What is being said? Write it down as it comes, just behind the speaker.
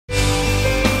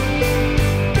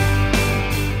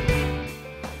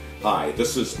Hi,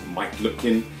 this is Mike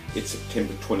Lipkin. It's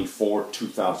September 24,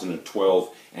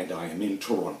 2012, and I am in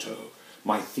Toronto.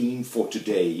 My theme for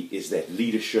today is that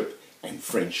leadership and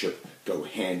friendship go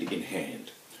hand in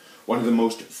hand. One of the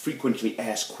most frequently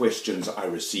asked questions I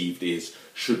received is,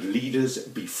 should leaders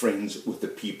be friends with the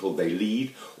people they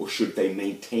lead, or should they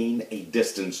maintain a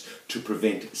distance to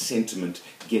prevent sentiment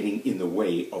getting in the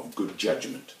way of good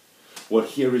judgment? Well,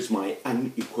 here is my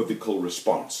unequivocal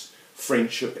response.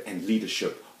 Friendship and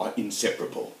leadership are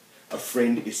inseparable. A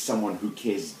friend is someone who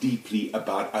cares deeply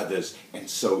about others, and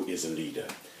so is a leader.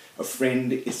 A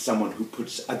friend is someone who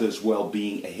puts others'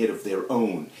 well-being ahead of their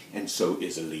own, and so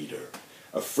is a leader.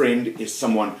 A friend is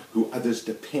someone who others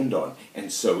depend on,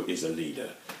 and so is a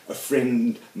leader. A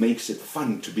friend makes it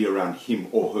fun to be around him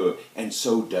or her, and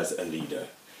so does a leader.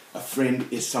 A friend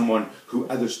is someone who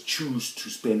others choose to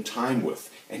spend time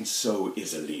with, and so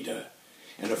is a leader.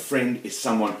 And a friend is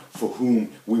someone for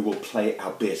whom we will play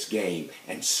our best game,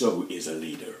 and so is a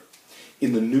leader.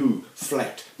 In the new,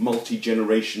 flat,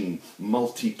 multi-generation,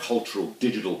 multicultural,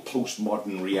 digital,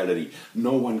 postmodern reality,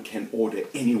 no one can order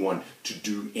anyone to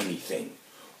do anything.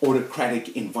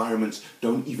 Autocratic environments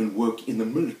don't even work in the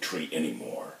military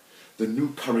anymore. The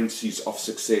new currencies of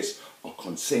success are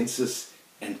consensus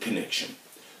and connection.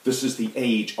 This is the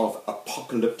age of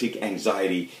apocalyptic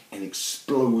anxiety and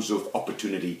explosive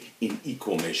opportunity in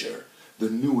equal measure.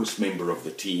 The newest member of the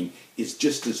team is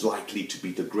just as likely to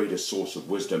be the greatest source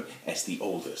of wisdom as the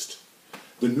oldest.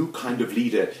 The new kind of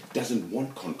leader doesn't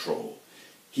want control.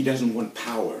 He doesn't want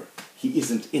power. He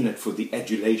isn't in it for the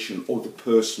adulation or the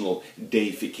personal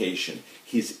deification.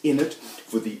 He's in it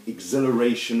for the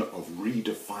exhilaration of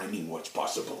redefining what's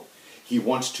possible. He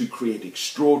wants to create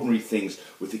extraordinary things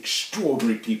with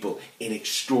extraordinary people in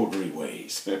extraordinary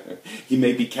ways. He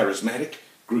may be charismatic,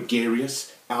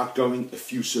 gregarious, outgoing,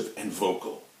 effusive, and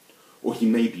vocal. Or he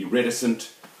may be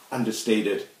reticent,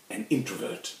 understated, and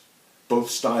introvert. Both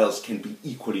styles can be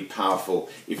equally powerful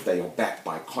if they are backed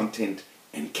by content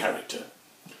and character.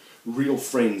 Real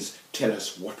friends tell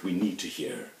us what we need to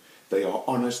hear. They are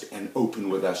honest and open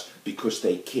with us because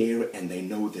they care and they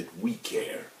know that we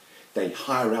care. They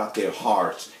hire out their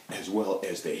hearts as well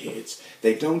as their heads.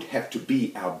 They don't have to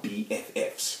be our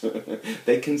BFFs.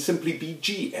 They can simply be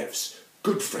GFs,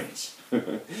 good friends.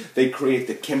 They create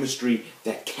the chemistry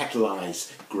that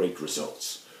catalyzes great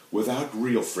results. Without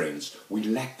real friends, we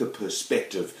lack the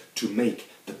perspective to make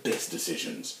the best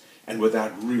decisions. And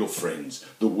without real friends,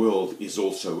 the world is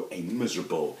also a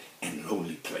miserable and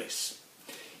lonely place.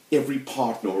 Every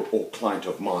partner or client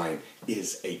of mine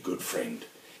is a good friend.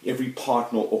 Every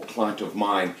partner or client of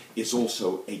mine is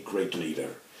also a great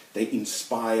leader. They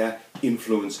inspire,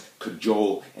 influence,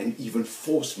 cajole, and even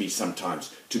force me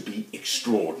sometimes to be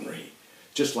extraordinary,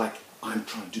 just like I'm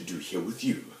trying to do here with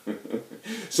you.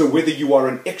 So whether you are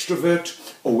an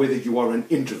extrovert or whether you are an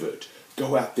introvert,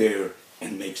 go out there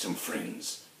and make some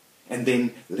friends. And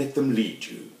then let them lead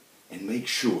you, and make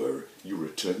sure you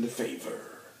return the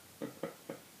favor.